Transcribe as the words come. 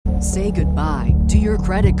Say goodbye to your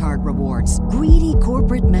credit card rewards. Greedy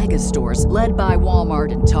corporate mega stores, led by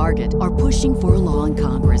Walmart and Target, are pushing for a law in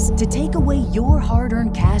Congress to take away your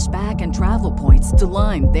hard-earned cash back and travel points to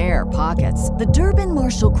line their pockets. The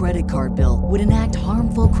Durbin-Marshall credit card bill would enact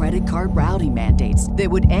harmful credit card routing mandates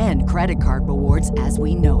that would end credit card rewards as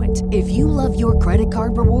we know it. If you love your credit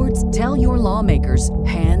card rewards, tell your lawmakers,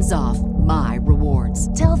 hands off my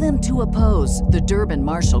rewards. Tell them to oppose the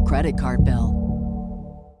Durbin-Marshall credit card bill.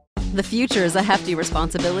 The future is a hefty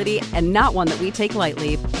responsibility and not one that we take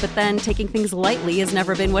lightly. But then taking things lightly has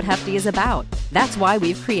never been what Hefty is about. That's why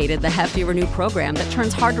we've created the Hefty Renew program that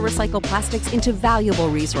turns hard-to-recycle plastics into valuable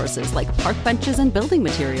resources like park benches and building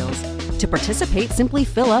materials. To participate, simply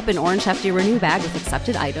fill up an orange Hefty Renew bag with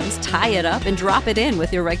accepted items, tie it up, and drop it in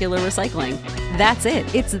with your regular recycling. That's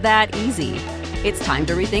it. It's that easy. It's time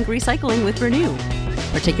to rethink recycling with Renew.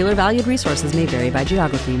 Particular valued resources may vary by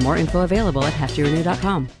geography. More info available at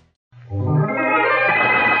heftyrenew.com.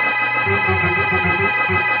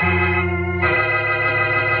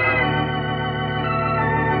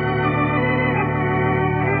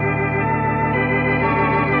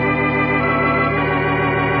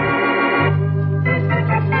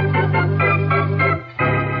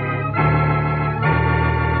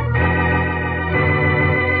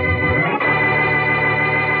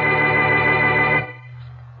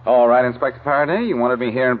 Inspector Faraday, you wanted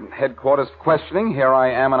me here in headquarters for questioning. Here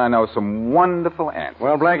I am, and I know some wonderful answers.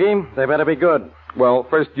 Well, Blackie, they better be good. Well,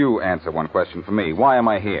 first you answer one question for me. Why am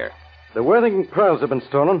I here? The Worthington pearls have been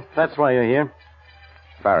stolen. That's why you're here.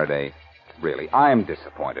 Faraday, really, I'm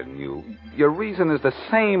disappointed in you. Your reason is the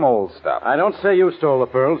same old stuff. I don't say you stole the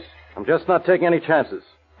pearls. I'm just not taking any chances.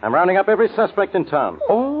 I'm rounding up every suspect in town.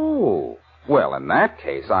 Oh, well, in that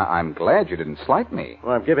case, I'm glad you didn't slight me.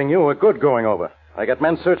 Well, I'm giving you a good going over. I got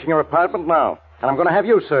men searching your apartment now, and I'm going to have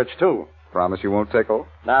you searched, too. Promise you won't tickle?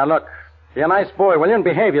 Now, look, be a nice boy, will you, and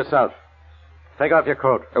behave yourself. Take off your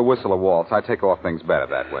coat. Whistle a waltz. I take off things better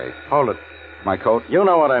that way. Hold it. My coat? You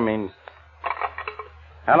know what I mean.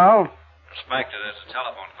 Hello? Inspector, there's a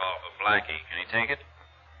telephone call for Blackie. Can he take it?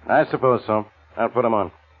 I suppose so. I'll put him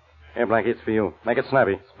on. Here, Blackie, it's for you. Make it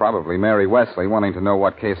snappy. It's probably Mary Wesley wanting to know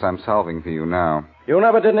what case I'm solving for you now. You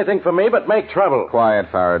never did anything for me but make trouble. Quiet,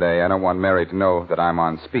 Faraday. I don't want Mary to know that I'm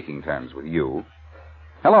on speaking terms with you.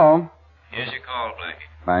 Hello? Here's your call,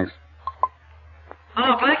 Blackie. Thanks.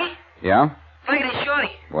 Hello, Blackie? Yeah? Blackie, it's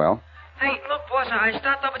Shorty. Well? Hey, look, boss, I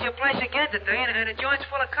stopped up at your place again today, and the joint's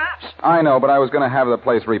full of cops. I know, but I was going to have the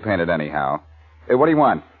place repainted anyhow. Hey, what do you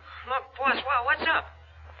want? Look, boss, what's up?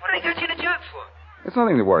 What do they got you in the jug for? It's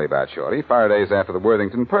nothing to worry about, Shorty. Faraday's after the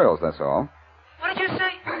Worthington pearls, that's all. What did you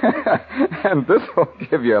say? And this will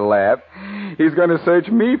give you a laugh. He's going to search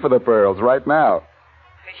me for the pearls right now.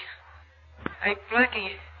 Hey, Blackie,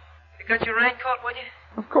 you got your raincoat with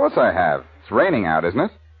you? Of course I have. It's raining out, isn't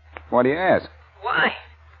it? Why do you ask? Why?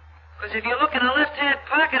 Because if you look in the left-hand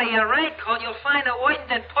pocket of your raincoat, you'll find the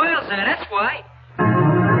Worthington pearls there, that's why.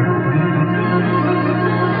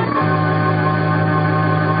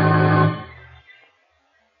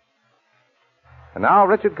 And now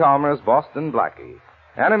Richard Calmer's Boston Blackie.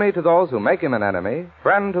 Enemy to those who make him an enemy,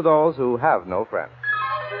 friend to those who have no friend.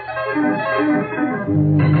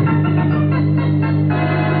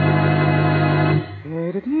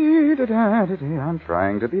 I'm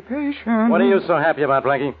trying to be patient. What are you so happy about,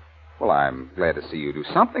 Blackie? Well, I'm glad to see you do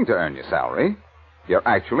something to earn your salary. You're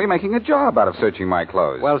actually making a job out of searching my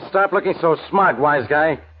clothes. Well, stop looking so smart, wise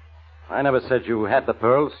guy. I never said you had the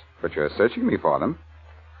pearls. But you're searching me for them.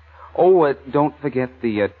 Oh, don't forget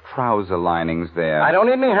the trouser linings there. I don't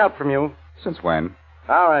need any help from you. Since when?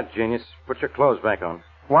 All right, genius. Put your clothes back on.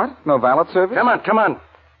 What? No valet service? Come on.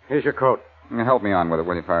 Here's your coat. Help me on with it,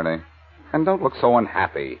 will you, Faraday? And don't look so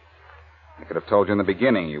unhappy. I could have told you in the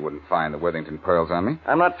beginning you wouldn't find the Worthington pearls on me.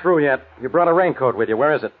 I'm not through yet. You brought a raincoat with you.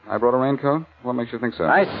 Where is it? I brought a raincoat? What makes you think so?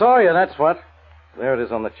 I saw you, that's what. There it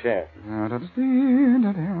is on the chair.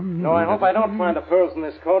 No, I hope I don't find the pearls in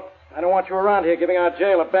this coat. I don't want you around here giving our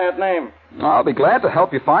jail a bad name. I'll be glad to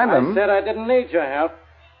help you find them. I said I didn't need your help.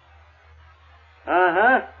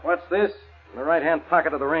 Uh-huh. What's this? In the right-hand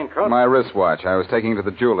pocket of the raincoat? My wristwatch. I was taking it to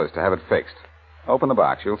the jeweler's to have it fixed. Open the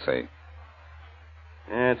box. You'll see.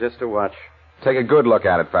 Yeah, just a watch. Take a good look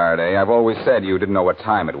at it, Faraday. I've always said you didn't know what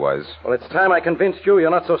time it was. Well, it's time I convinced you you're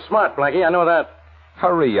not so smart, Blackie. I know that.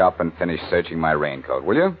 Hurry up and finish searching my raincoat,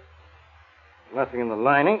 will you? Nothing in the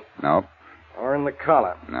lining. No. Or in the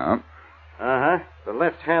collar. No. Uh-huh. The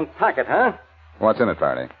left-hand pocket, huh? What's in it,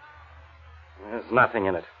 Faraday? There's nothing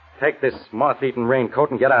in it. Take this moth-eaten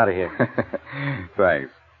raincoat and get out of here.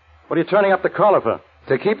 Thanks. What are you turning up the collar for?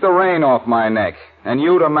 To keep the rain off my neck. And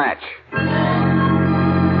you to match.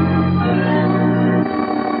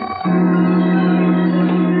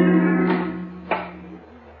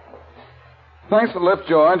 Thanks for the lift,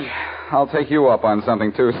 George. I'll take you up on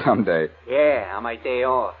something, too, someday. Yeah, on my day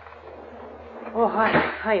off. Oh,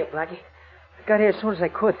 hiya, Blackie. I got here as soon as I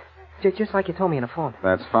could. Just like you told me on the phone.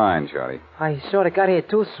 That's fine, Shorty. I sort of got here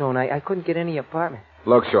too soon. I couldn't get into your apartment.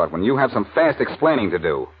 Look, Shortman, you have some fast explaining to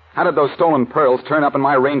do. How did those stolen pearls turn up in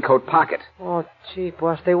my raincoat pocket? Oh, gee,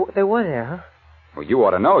 boss, they were there, huh? Well, you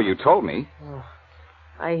ought to know. You told me. Oh,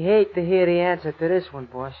 I hate to hear the answer to this one,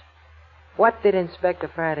 boss. What did Inspector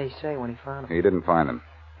Faraday say when he found them? He didn't find them.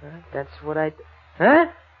 That's what I... Huh?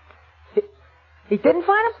 He didn't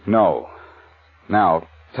find them? No. Now,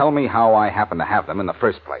 tell me how I happen to have them in the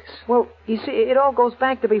first place. Well, you see, it all goes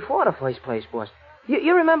back to before the first place, boss.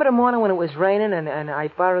 You remember the morning when it was raining and I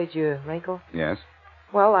borrowed your raincoat? Yes.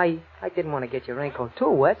 Well, I didn't want to get your raincoat too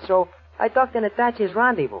wet, so I ducked in at Thatcher's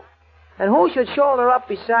rendezvous. And who should shoulder up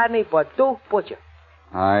beside me but Duke Butcher?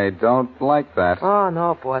 I don't like that. Oh,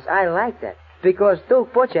 no, boss, I like that. Because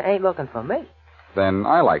Duke Butcher ain't looking for me. Then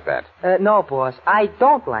I like that. No, boss, I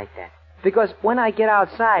don't like that. Because when I get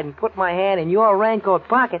outside and put my hand in your raincoat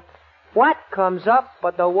pocket, what comes up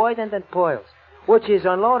but the Worthington pearls, which is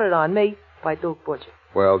unloaded on me by Duke Butcher.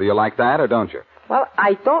 Well, do you like that or don't you? Well,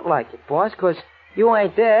 I don't like it, boss, because you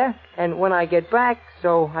ain't there, and when I get back,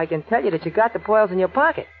 so I can tell you that you got the pearls in your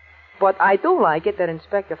pocket. But I do like it that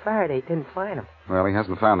Inspector Faraday didn't find them. Well, he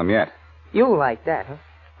hasn't found them yet. You like that, huh?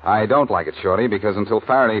 I don't like it, Shorty, because until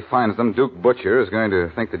Faraday finds them, Duke Butcher is going to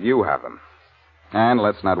think that you have them. And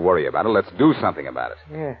let's not worry about it. Let's do something about it.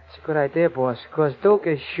 Yeah, it's a good idea, boss, because Duke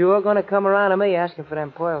is sure going to come around to me asking for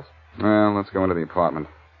them pearls. Well, let's go into the apartment.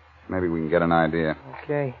 Maybe we can get an idea.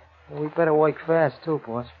 Okay. Well, we better work fast, too,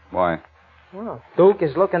 boss. Why? Well, Duke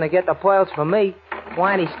is looking to get the pearls from me.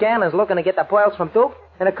 Whiny Scanlon's looking to get the pearls from Duke.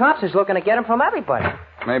 And the cops is looking to get them from everybody.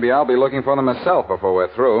 Maybe I'll be looking for them myself before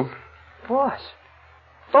we're through. Boss,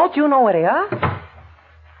 don't you know where they are?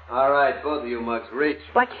 All right, both of you mugs, reach.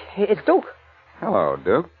 Blackie, it's Duke. Hello,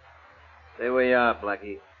 Duke. Stay where you are,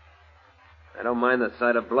 Blackie. I don't mind the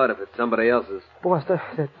sight of blood if it's somebody else's. Boss,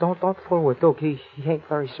 don't fool with Duke. He ain't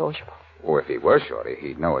very sociable. Oh, if he were, Shorty,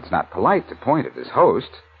 he'd know it's not polite to point at his host.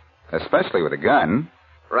 Especially with a gun.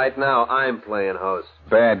 Right now, I'm playing host.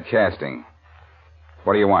 Bad casting.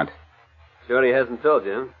 What do you want? Shorty hasn't told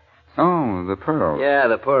you, huh? Oh, the pearls. Yeah,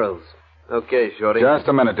 the pearls. Okay, Shorty. Just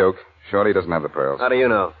a minute, Duke. Shorty doesn't have the pearls. How do you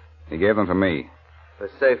know? He gave them to me. For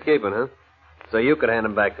safekeeping, huh? So you could hand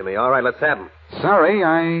them back to me. All right, let's have them. Sorry,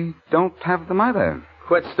 I don't have them either.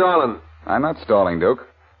 Quit stalling. I'm not stalling, Duke.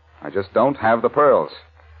 I just don't have the pearls.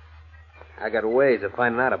 I got ways of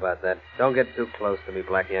finding out about that. Don't get too close to me,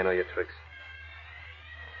 Blackie. I know your tricks.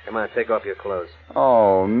 Come on, take off your clothes.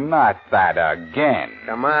 Oh, not that again.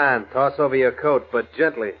 Come on, toss over your coat, but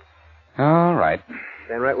gently. All right.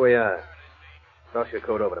 Stand right where you are. Toss your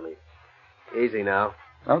coat over to me. Easy now.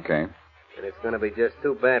 Okay. And it's going to be just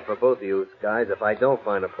too bad for both of you guys if I don't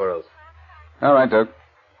find the pearls. All right, Duke.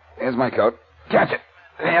 Here's my coat. Catch it.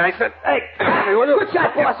 Hey, I said, hey. Good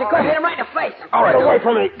shot, boss. You could hit him right in the face. All right, Get away Duke.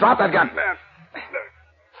 from me. Drop that gun.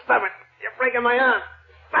 Stop it. You're breaking my arm.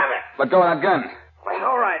 Stop it. Let go of that gun.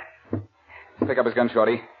 All right. Pick up his gun,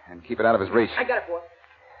 Shorty, and keep it out of his reach. I got it, boss.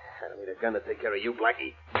 I don't need a gun to take care of you,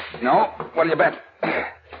 Blackie. No? What do you bet?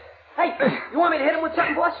 Hey, you want me to hit him with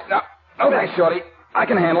something, boss? No. Okay, Shorty. I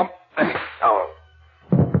can handle him. Oh.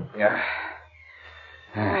 Yeah.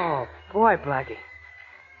 Oh, boy, Blackie.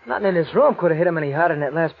 Nothing in this room could have hit him any harder than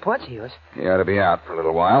that last punch of yours. He ought to be out for a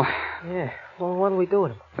little while. Yeah. Well, what'll we do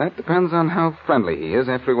with him? That depends on how friendly he is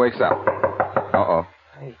after he wakes up. Uh-oh.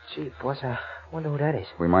 Hey, gee, boss, I wonder who that is.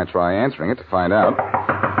 We might try answering it to find out.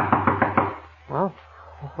 Well,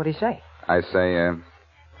 what'd he say? I say,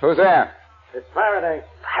 who's there? It's Faraday.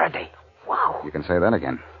 Faraday. Wow. You can say that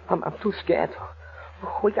again. I'm too scared.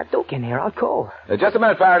 We got Duke in here. I'll call. Just a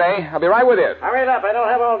minute, Faraday. I'll be right with you. Hurry it up. I don't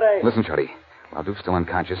have all day. Listen, Shorty. While Duke's still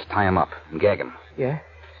unconscious, tie him up and gag him. Yeah?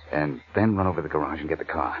 And then run over to the garage and get the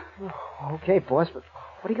car. Oh, okay, boss, but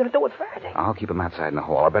what are you going to do with Faraday? I'll keep him outside in the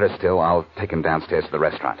hall. Or better still, I'll take him downstairs to the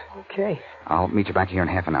restaurant. Okay. I'll meet you back here in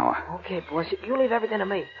half an hour. Okay, boss. You leave everything to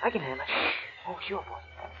me. I can handle it. Oh, sure,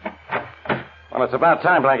 boss. Well, it's about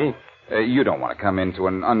time, Blackie. You don't want to come into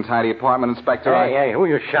an untidy apartment, Inspector. Hey, who are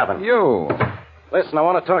you shoving? You. Listen, I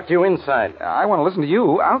want to talk to you inside. I want to listen to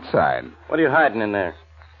you outside. What are you hiding in there?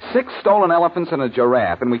 6 stolen elephants and a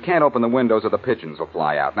giraffe, and we can't open the windows or the pigeons will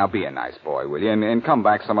fly out. Now, be a nice boy, will you? And come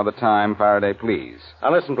back some other time, Faraday, please.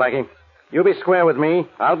 Now, listen, Blackie. You be square with me.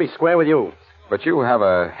 I'll be square with you. But you have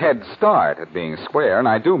a head start at being square, and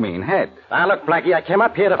I do mean head. Now, look, Blackie, I came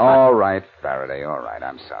up here to... All right, Faraday, all right.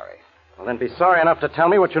 I'm sorry. Well, then be sorry enough to tell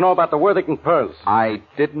me what you know about the Worthington pearls. I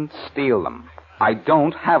didn't steal them. I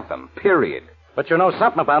don't have them, period. But you know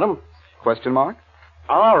something about them. Question mark?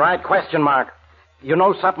 All right, question mark. You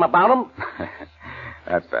know something about him?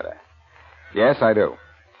 That's better. Yes, I do.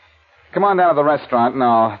 Come on down to the restaurant, and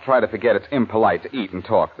I'll try to forget it's impolite to eat and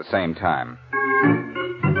talk at the same time.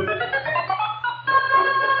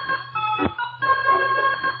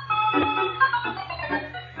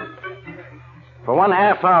 For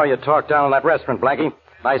 1/2 hour you talked down in that restaurant, Blackie.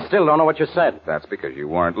 I still don't know what you said. That's because you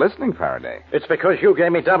weren't listening, Faraday. It's because you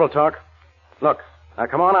gave me double talk. Look, now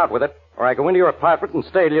come on out with it, or I go into your apartment and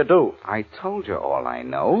stay till you do. I told you all I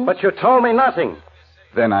know. But you told me nothing.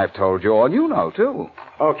 Then I've told you all you know, too.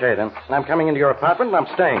 Okay, then. I'm coming into your apartment and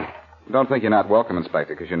I'm staying. Don't think you're not welcome,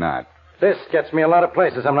 Inspector, because you're not. This gets me a lot of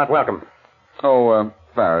places I'm not welcome. Oh,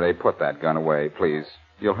 Faraday, put that gun away, please.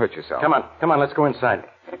 You'll hurt yourself. Come on, let's go inside.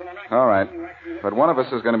 All right. But one of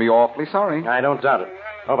us is going to be awfully sorry. I don't doubt it.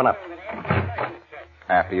 Open up.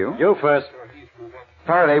 After you. You first.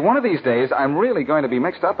 Faraday, one of these days, I'm really going to be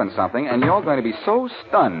mixed up in something, and you're going to be so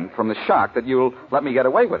stunned from the shock that you'll let me get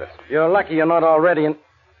away with it. You're lucky you're not already in...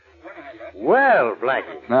 Well,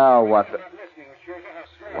 Blackie. Now, what the...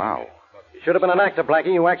 Wow. You should have been an actor,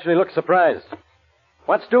 Blackie. You actually look surprised.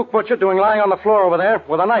 What's Duke Butcher doing lying on the floor over there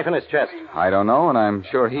with a knife in his chest? I don't know, and I'm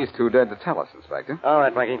sure he's too dead to tell us, Inspector. All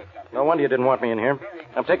right, Blackie. No wonder you didn't want me in here.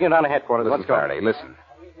 I'm taking you down to headquarters. Listen, Let's go. Faraday, listen.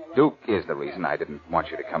 Duke is the reason I didn't want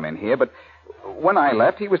you to come in here, but when I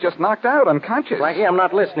left, he was just knocked out, unconscious. Blackie, I'm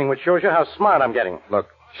not listening, which shows you how smart I'm getting. Look,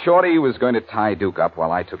 Shorty was going to tie Duke up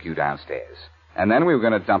while I took you downstairs. And then we were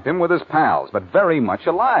going to dump him with his pals, but very much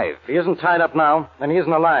alive. If he isn't tied up now, then he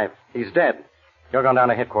isn't alive. He's dead. You're going down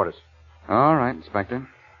to headquarters. All right, Inspector.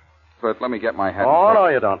 But let me get my hat. Oh, no,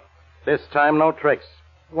 you don't. This time, no tricks.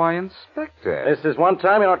 Why, Inspector? This is one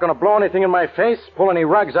time you're not going to blow anything in my face, pull any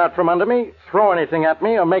rugs out from under me, throw anything at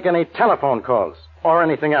me, or make any telephone calls, or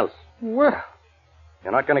anything else. Well...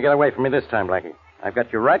 You're not going to get away from me this time, Blackie. I've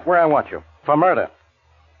got you right where I want you. For murder.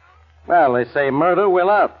 Well, they say murder will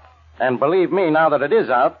out. And believe me, now that it is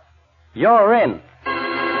out, you're in.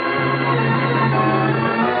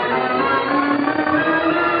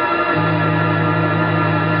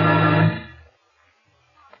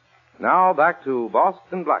 Now back to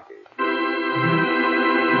Boston Blackie.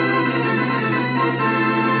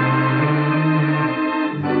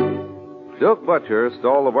 Duke Butcher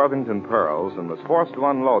stole the Worthington pearls and was forced to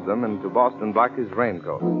unload them into Boston Blackie's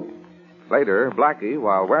raincoat. Later, Blackie,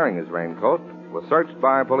 while wearing his raincoat, was searched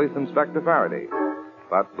by Police Inspector Faraday.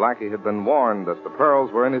 But Blackie had been warned that the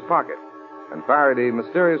pearls were in his pocket, and Faraday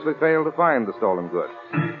mysteriously failed to find the stolen goods.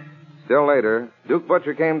 Still later, Duke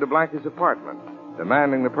Butcher came to Blackie's apartment,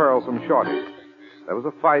 demanding the pearls from Shorty. There was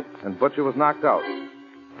a fight, and Butcher was knocked out.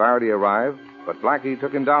 Faraday arrived, but Blackie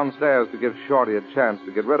took him downstairs to give Shorty a chance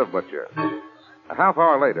to get rid of Butcher. A half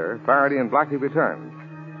hour later, Faraday and Blackie returned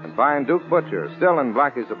and find Duke Butcher still in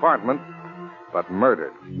Blackie's apartment, but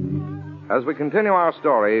murdered. As we continue our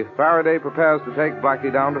story, Faraday prepares to take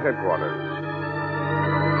Blackie down to headquarters.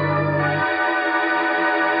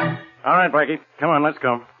 All right, Blackie. Come on, let's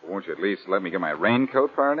go. Won't you at least let me get my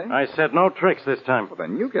raincoat, Faraday? I said no tricks this time. Well,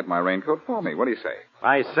 then you get my raincoat for me. What do you say?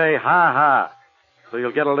 I say ha-ha, so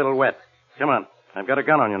you'll get a little wet. Come on. I've got a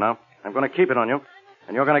gun on you now. I'm going to keep it on you,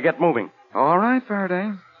 and you're going to get moving. All right, Faraday.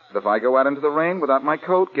 But if I go out into the rain without my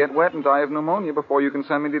coat, get wet, and die of pneumonia before you can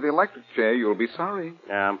send me to the electric chair, you'll be sorry.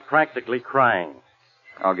 Yeah, I'm practically crying.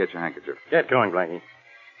 I'll get your handkerchief. Get going, Blackie.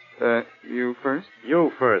 You first?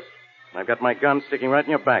 You first. I've got my gun sticking right in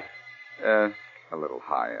your back. A little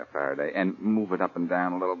higher, Faraday, and move it up and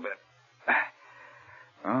down a little bit.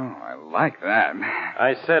 Oh, I like that.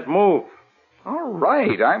 I said move. All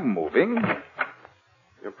right, I'm moving.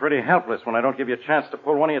 You're pretty helpless when I don't give you a chance to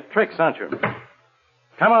pull one of your tricks, aren't you?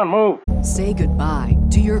 Come on, move. Say goodbye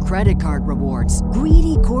to your credit card rewards.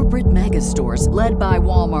 Greedy corporate mega stores, led by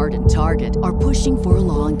Walmart and Target, are pushing for a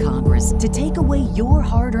law in Congress to take away your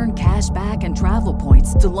hard-earned cash back and travel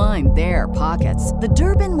points to line their pockets. The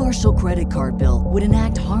Durbin-Marshall credit card bill would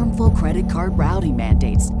enact harmful credit card routing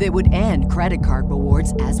mandates that would end credit card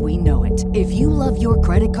rewards as we know it. If you love your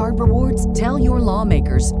credit card rewards, tell your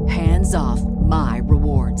lawmakers, hands off my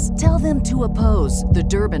rewards. Tell them to oppose the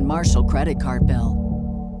Durbin-Marshall credit card bill.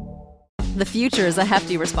 The future is a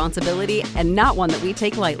hefty responsibility and not one that we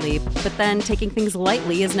take lightly, but then taking things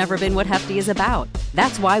lightly has never been what Hefty is about.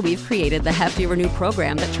 That's why we've created the Hefty Renew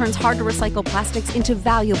program that turns hard-to-recycle plastics into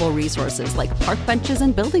valuable resources like park benches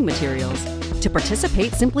and building materials. To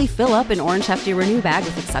participate, simply fill up an orange Hefty Renew bag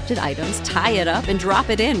with accepted items, tie it up, and drop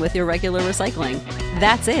it in with your regular recycling.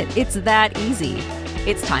 That's it. It's that easy.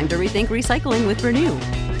 It's time to rethink recycling with Renew.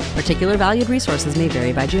 Particular valued resources may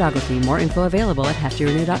vary by geography. More info available at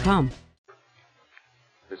heftyrenew.com.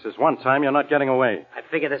 This is one time you're not getting away. I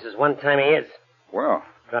figure this is one time he is. Well,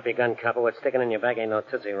 Drop your gun, copper. What's sticking in your back ain't no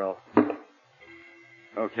Tootsie Roll.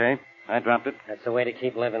 Okay, I dropped it. That's the way to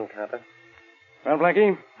keep living, copper. Well,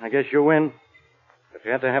 Blackie, I guess you win. But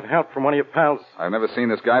you had to have help from one of your pals. I've never seen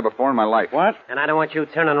this guy before in my life. What? And I don't want you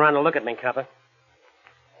turning around to look at me, copper.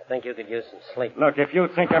 I think you could use some sleep. Look, if you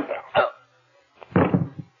think I'm...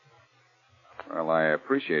 Well, I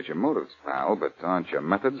appreciate your motives, pal, but aren't your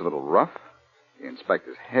methods a little rough? The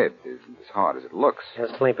inspector's head isn't as hard as it looks.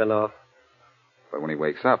 He'll sleep it off. But when he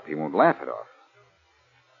wakes up, he won't laugh it off.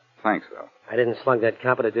 Thanks, though. I didn't slug that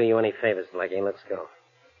copper to do you any favors, Blackie. Let's go.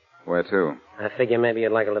 Where to? I figure maybe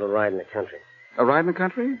you'd like a little ride in the country. A ride in the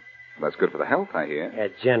country? That's good for the health, I hear. Yeah,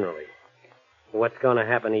 generally. What's going to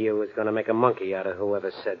happen to you is going to make a monkey out of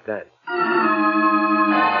whoever said that.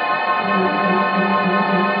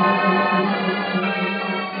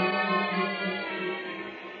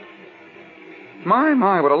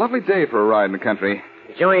 My, what a lovely day for a ride in the country.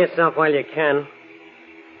 Enjoy yourself while you can.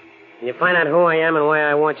 When you find out who I am and why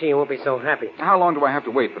I want you, you won't be so happy. How long do I have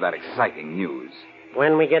to wait for that exciting news?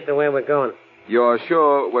 When we get to where we're going. You're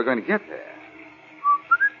sure we're going to get there?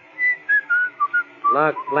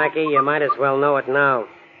 Look, Blackie, you might as well know it now.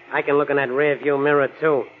 I can look in that rearview mirror,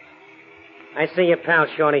 too. I see your pal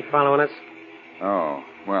Shorty following us. Oh,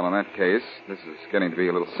 well, in that case, this is getting to be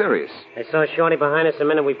a little serious. I saw Shorty behind us the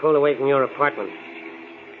minute we pulled away from your apartment.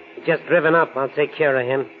 He just driven up. I'll take care of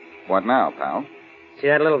him. What now, pal? See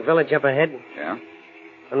that little village up ahead? Yeah?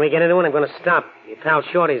 When we get into it, I'm going to stop. Your pal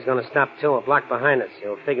Shorty's going to stop, too, a block behind us.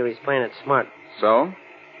 He'll figure he's playing it smart. So?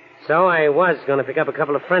 So I was going to pick up a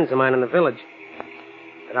couple of friends of mine in the village.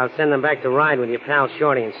 But I'll send them back to ride with your pal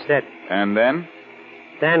Shorty instead. And then?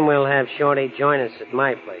 Then we'll have Shorty join us at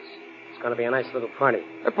my place. It's going to be a nice little party.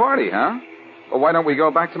 A party, huh? Well, why don't we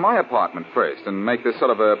go back to my apartment first and make this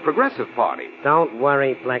sort of a progressive party? Don't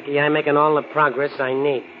worry, Blackie. I'm making all the progress I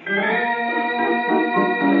need.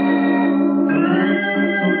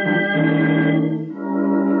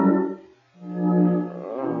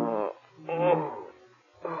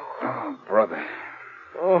 Oh, brother.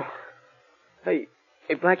 Oh. Hey,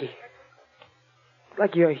 Blackie.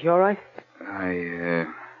 Blackie, you all right?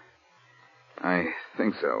 I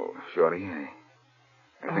think so, Shorty.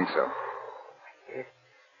 I think so.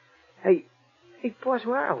 Hey, boss,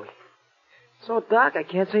 where are we? It's so dark, I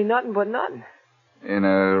can't see nothing but nothing. In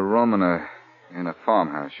a room in a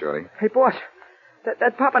farmhouse, Shorty. Hey, boss,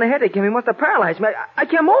 that pop in the head they gave me must have paralyzed me. I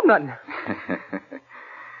can't move nothing.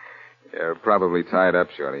 You're probably tied up,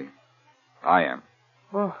 Shorty. I am.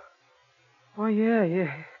 Oh,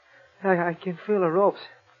 yeah. I can feel the ropes.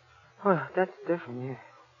 Oh, that's different, yeah.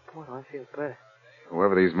 Boy, I feel better.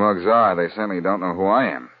 Whoever these mugs are, they certainly don't know who I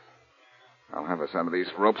am. I'll have us under these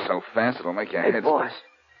ropes so fast it'll make your Hey, head... boss,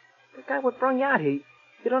 the guy what brung you out here,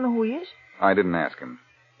 you don't know who he is? I didn't ask him.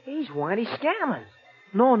 He's Whitey Scanlon.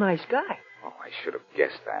 No nice guy. Oh, I should have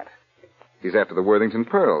guessed that. He's after the Worthington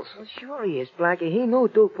pearls. Well, sure he is, Blackie. He knew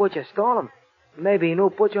Duke Butcher stole them. Maybe he knew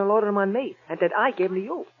Butcher unloaded them on me, and that I gave them to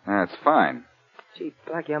you. That's fine. Gee,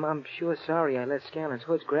 Blackie, I'm sure sorry I let Scanlon's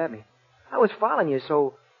hoods grab me. I was following you,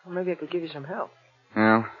 so maybe I could give you some help.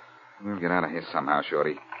 Well, we'll get out of here somehow,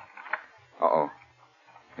 Shorty. Uh-oh.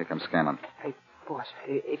 Here comes Scanlon. Hey, boss,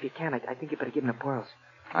 if you can, I think you better give him the pearls.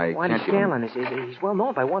 I Whitey can't give Scanlon him... he's well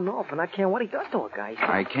known by one off, and I can't what he does to a guy.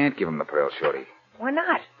 I can't give him the pearls, Shorty. Why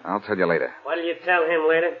not? I'll tell you later. What'll you tell him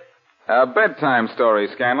later? A bedtime story,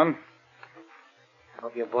 Scanlon.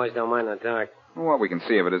 Hope your boys don't mind the dark. What we can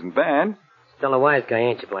see of it isn't bad. Still a wise guy,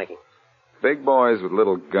 ain't you, Blackie? Big boys with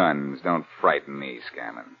little guns don't frighten me,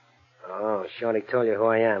 Scanlon. Oh, Shorty told you who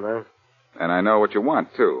I am, huh? And I know what you want,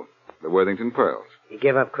 too. The Worthington pearls. You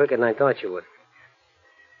give up quicker than I thought you would.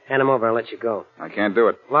 Hand 'em over, I'll let you go. I can't do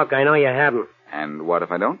it. Look, I know you haven't. And what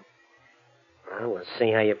if I don't? Well, we'll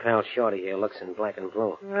see how your pal Shorty here looks in black and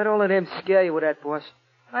blue. Don't let him scare you with that, boss.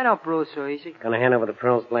 I don't bruise so easy. Gonna hand over the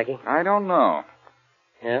pearls, Blackie? I don't know.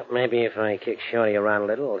 Yeah, maybe if I kick Shorty around a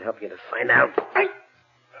little, it'll help you to find out.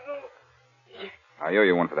 I owe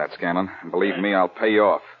you one for that, Scanlon. And believe me, I'll pay you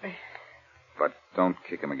off. But don't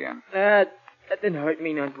kick him again. That didn't hurt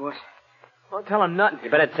me none, boss. Don't tell him nothing.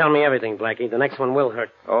 You better tell me everything, Blackie. The next one will hurt.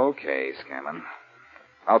 Okay, Scanlon.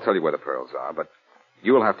 I'll tell you where the pearls are, but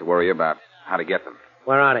you'll have to worry about how to get them.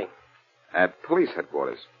 Where are they? At police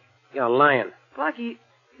headquarters. You're lying. Blackie,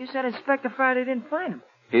 you said Inspector Faraday didn't find them.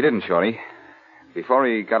 He didn't, Shorty. Before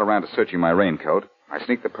he got around to searching my raincoat, I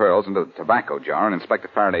sneaked the pearls into the tobacco jar on Inspector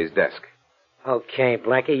Faraday's desk. Okay,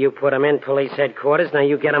 Blackie, you put 'em in police headquarters, now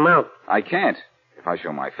you get 'em out. I can't. If I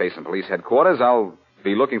show my face in police headquarters, I'll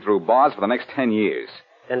be looking through bars for the next 10 years.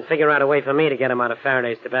 Then figure out a way for me to get 'em out of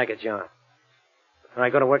Faraday's tobacco jar. or I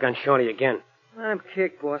go to work on Shorty again. I'm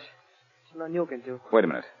kicked, boss. There's nothing you can do. Wait a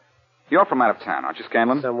minute. You're from out of town, aren't you,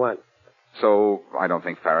 Scanlon? Somewhat. So I don't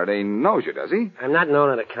think Faraday knows you, does he? I'm not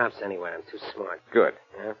known to the cops anywhere. I'm too smart. Good.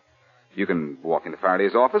 Yeah? You can walk into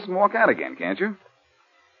Faraday's office and walk out again, can't you?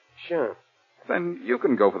 Sure. Then you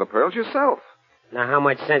can go for the pearls yourself. Now, how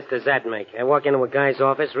much sense does that make? I walk into a guy's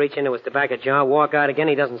office, reach into his tobacco jar, walk out again,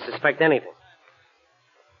 he doesn't suspect anything.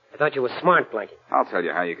 I thought you were smart, Blackie. I'll tell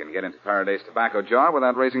you how you can get into Faraday's tobacco jar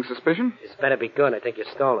without raising suspicion. This better be good. I think you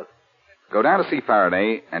stole it. Go down to see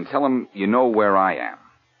Faraday and tell him you know where I am.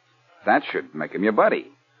 That should make him your buddy.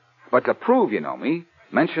 But to prove you know me,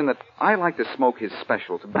 mention that I like to smoke his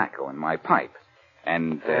special tobacco in my pipe.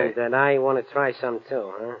 And that I want to try some,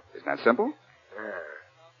 too, huh? Isn't that simple?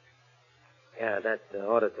 Yeah, that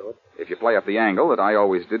ought to do it. If you play up the angle that I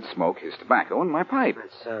always did smoke his tobacco in my pipe.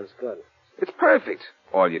 That sounds good. It's perfect.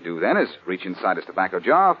 All you do then is reach inside his tobacco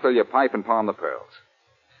jar, fill your pipe, and palm the pearls.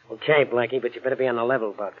 Okay, Blackie, but you better be on the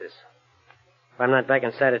level about this. If I'm not back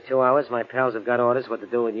inside of 2 hours, my pals have got orders what to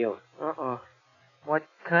do with you. Uh-oh. What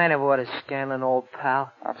kind of orders, Scanlon, old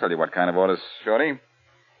pal? I'll tell you what kind of orders, Shorty.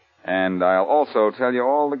 And I'll also tell you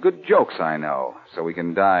all the good jokes I know, so we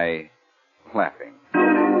can die laughing.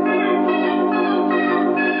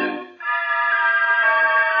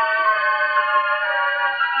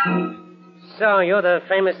 So, you're the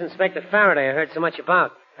famous Inspector Faraday I heard so much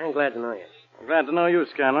about. I'm glad to know you. I'm glad to know you,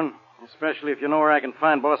 Scanlon, especially if you know where I can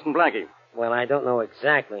find Boston Blackie. Well, I don't know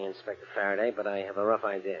exactly, Inspector Faraday, but I have a rough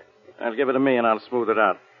idea. I'll give it to me and I'll smooth it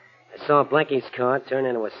out. I saw Blackie's car turn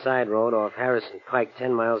into a side road off Harrison Pike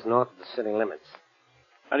 10 miles north of the city limits.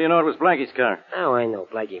 How do you know it was Blackie's car? Oh, I know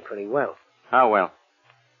Blackie pretty well. How well?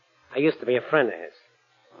 I used to be a friend of his.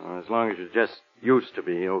 Well, as long as you just used to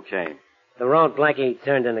be, okay. The road Blackie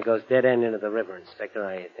turned into goes dead end into the river, Inspector.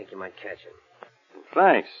 I think you might catch him.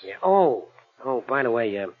 Thanks. Yeah. Oh, by the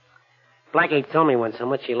way, Blackie told me once how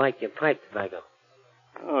much he liked your pipe tobacco.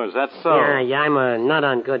 Oh, is that so? Yeah, I'm a nut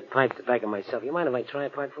on good pipe tobacco myself. You mind if I try a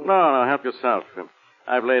pipe for you? No, help yourself.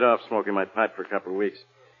 I've laid off smoking my pipe for a couple of weeks.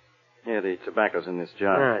 Here, the tobacco's in this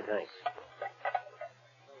jar. Ah, thanks.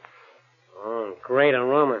 Oh, great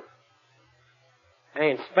aroma.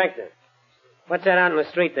 Hey, Inspector. What's that out in the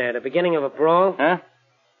street there? The beginning of a brawl? Huh?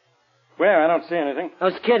 Where? I don't see anything.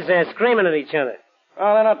 Those kids there screaming at each other.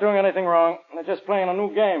 Oh, they're not doing anything wrong. They're just playing a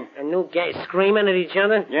new game. A new game? Screaming at each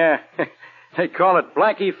other? Yeah. They call it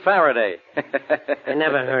Blackie Faraday. I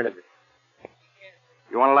never heard of it.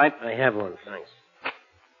 You want a light? I have one, thanks.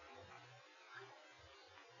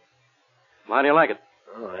 Well, how do you like it?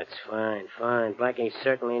 Oh, that's fine. Blackie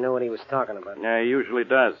certainly knew what he was talking about. Yeah, he usually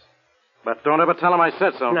does. But don't ever tell him I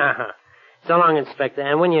said so. Nah. So long, Inspector.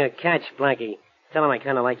 And when you catch Blackie, tell him I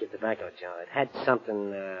kind of like your tobacco jar. It had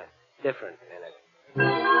something different in it.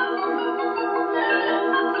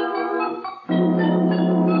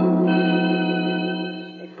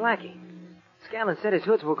 Hey, Blackie. Scanlon said his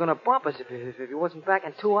hoods were going to bump us if he wasn't back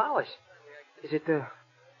in 2 hours. Is it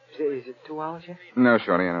 2 hours yet? No,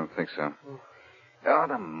 Shorty, I don't think so. Oh,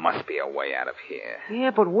 there must be a way out of here.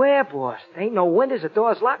 Yeah, but where, boss? There ain't no windows, the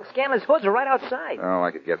door's locked, Scanlon's hoods are right outside. Oh,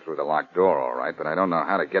 I could get through the locked door, all right, but I don't know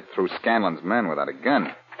how to get through Scanlon's men without a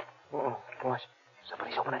gun. Oh, boss,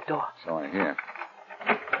 somebody's opening the door. So I hear.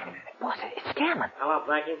 Boss, it's Scanlon. Hello,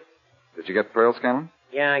 Blackie. Did you get the pearls, Scanlon?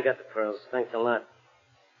 Yeah, I got the pearls. Thanks a lot.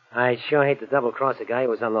 I sure hate to double-cross a guy who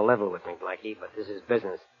was on the level with me, Blackie, but this is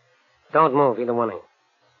business. Don't move, either one of you.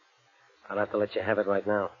 I'll have to let you have it right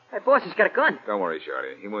now. Hey, boss, he's got a gun. Don't worry,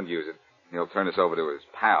 Shorty. He won't use it. He'll turn us over to his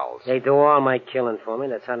pals. They do all my killing for me.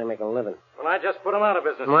 That's how they make a living. Well, I just put him out of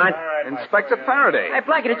business. What? All right, Inspector Faraday. Hey,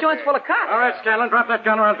 Blackie, the joint's full of cops. All right, Scanlon, drop that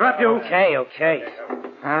gun or I'll drop you. Okay.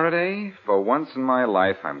 Faraday, for once in my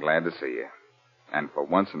life, I'm glad to see you. And for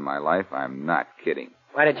once in my life, I'm not kidding.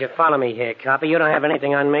 Why did you follow me here, copper? You don't have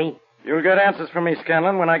anything on me. You'll get answers from me,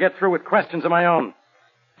 Scanlon, when I get through with questions of my own.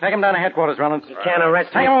 Take him down to headquarters, Rollins. You can't arrest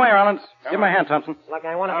me. Take him away, Rollins. Give him a hand, Thompson. Look,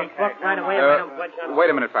 I want to be booked right away if I don't budge on. Wait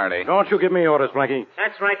a minute, Faraday. Don't you give me orders, Blackie.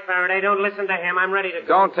 That's right, Faraday. Don't listen to him. I'm ready to go.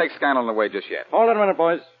 Don't take Scanlon away just yet. Hold it a minute,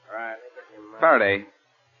 boys. Faraday,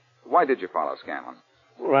 why did you follow Scanlon?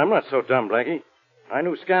 Well, I'm not so dumb, Blackie. I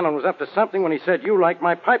knew Scanlon was up to something when he said you like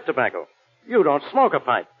my pipe tobacco. You don't smoke a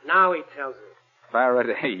pipe. Now he tells me.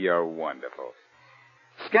 Faraday, you're wonderful.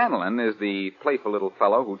 Scanlon is the playful little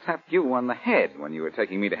fellow who tapped you on the head when you were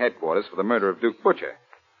taking me to headquarters for the murder of Duke Butcher.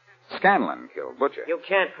 Scanlon killed Butcher. You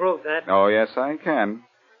can't prove that. Oh, yes, I can.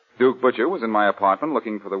 Duke Butcher was in my apartment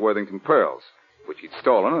looking for the Worthington pearls, which he'd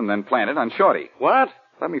stolen and then planted on Shorty. What?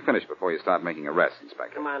 Let me finish before you start making arrests,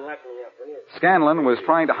 Inspector. Come on, lock me up, will you? Scanlon was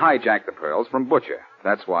trying to hijack the pearls from Butcher.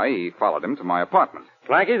 That's why he followed him to my apartment.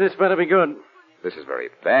 Blackie, this better be good. This is very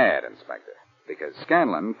bad, Inspector, because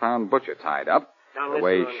Scanlon found Butcher tied up Now, the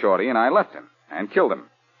way listen, Shorty and I left him and killed him.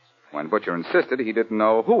 When Butcher insisted he didn't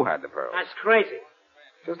know who had the pearls. That's crazy.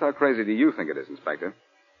 Just how crazy do you think it is, Inspector?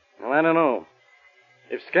 Well, I don't know.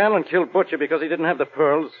 If Scanlon killed Butcher because he didn't have the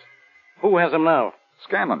pearls, who has them now?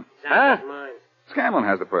 Scanlon. Huh? Mine. Scanlon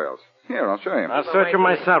has the pearls. Here, I'll show you. I'll search them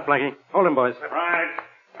myself, Blackie. Hold him, boys. Right.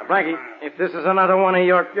 Blackie, if this is another one of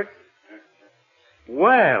your...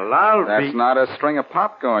 Well, I'll be... That's not a string of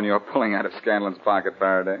popcorn you're pulling out of Scanlon's pocket,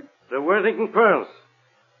 Faraday. The Worthington pearls.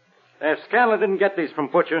 If Scanlon didn't get these from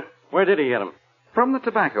Butcher, where did he get them? From the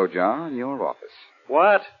tobacco jar in your office.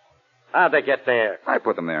 What? How'd they get there? I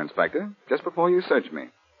put them there, Inspector, just before you searched me.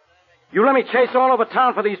 You let me chase all over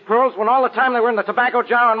town for these pearls when all the time they were in the tobacco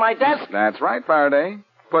jar on my desk? That's right, Faraday.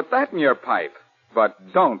 Put that in your pipe,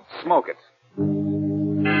 but don't smoke it.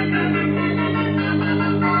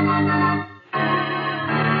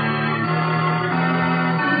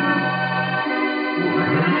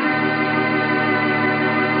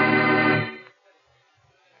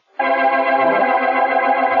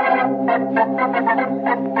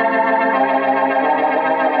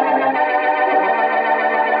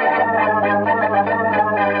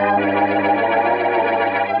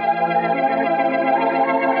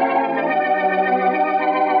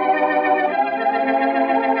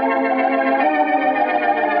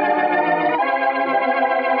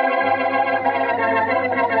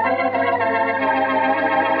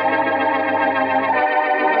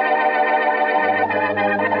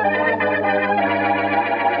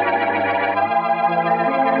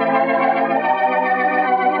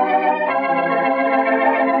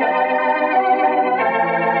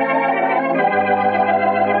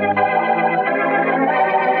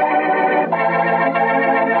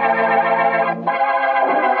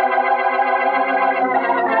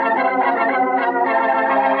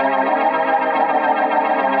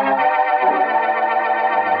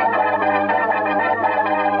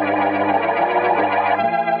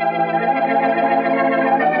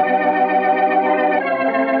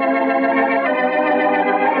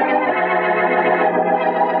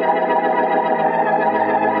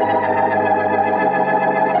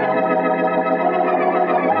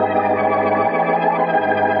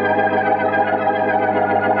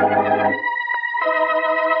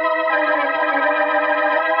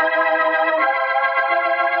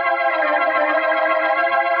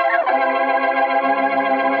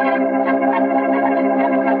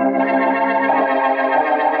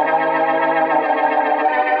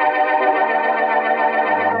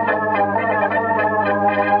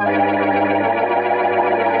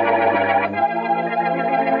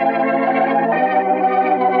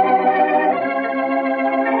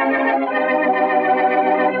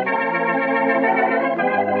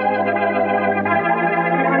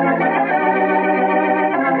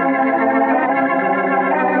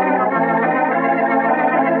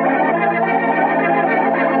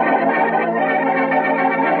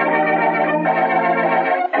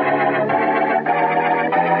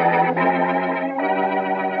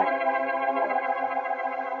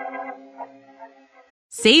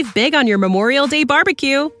 Save big on your Memorial Day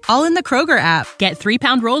barbecue, all in the Kroger app. Get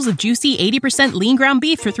 3-pound rolls of juicy 80% lean ground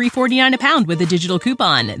beef for $3.49 a pound with a digital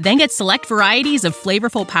coupon. Then get select varieties of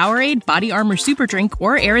flavorful Powerade, Body Armor Super Drink,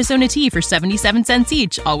 or Arizona tea for 77 cents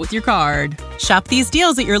each, all with your card. Shop these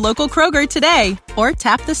deals at your local Kroger today, or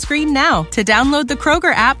tap the screen now to download the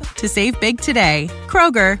Kroger app to save big today.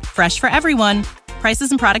 Kroger, fresh for everyone.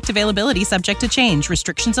 Prices and product availability subject to change.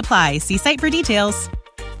 Restrictions apply. See site for details.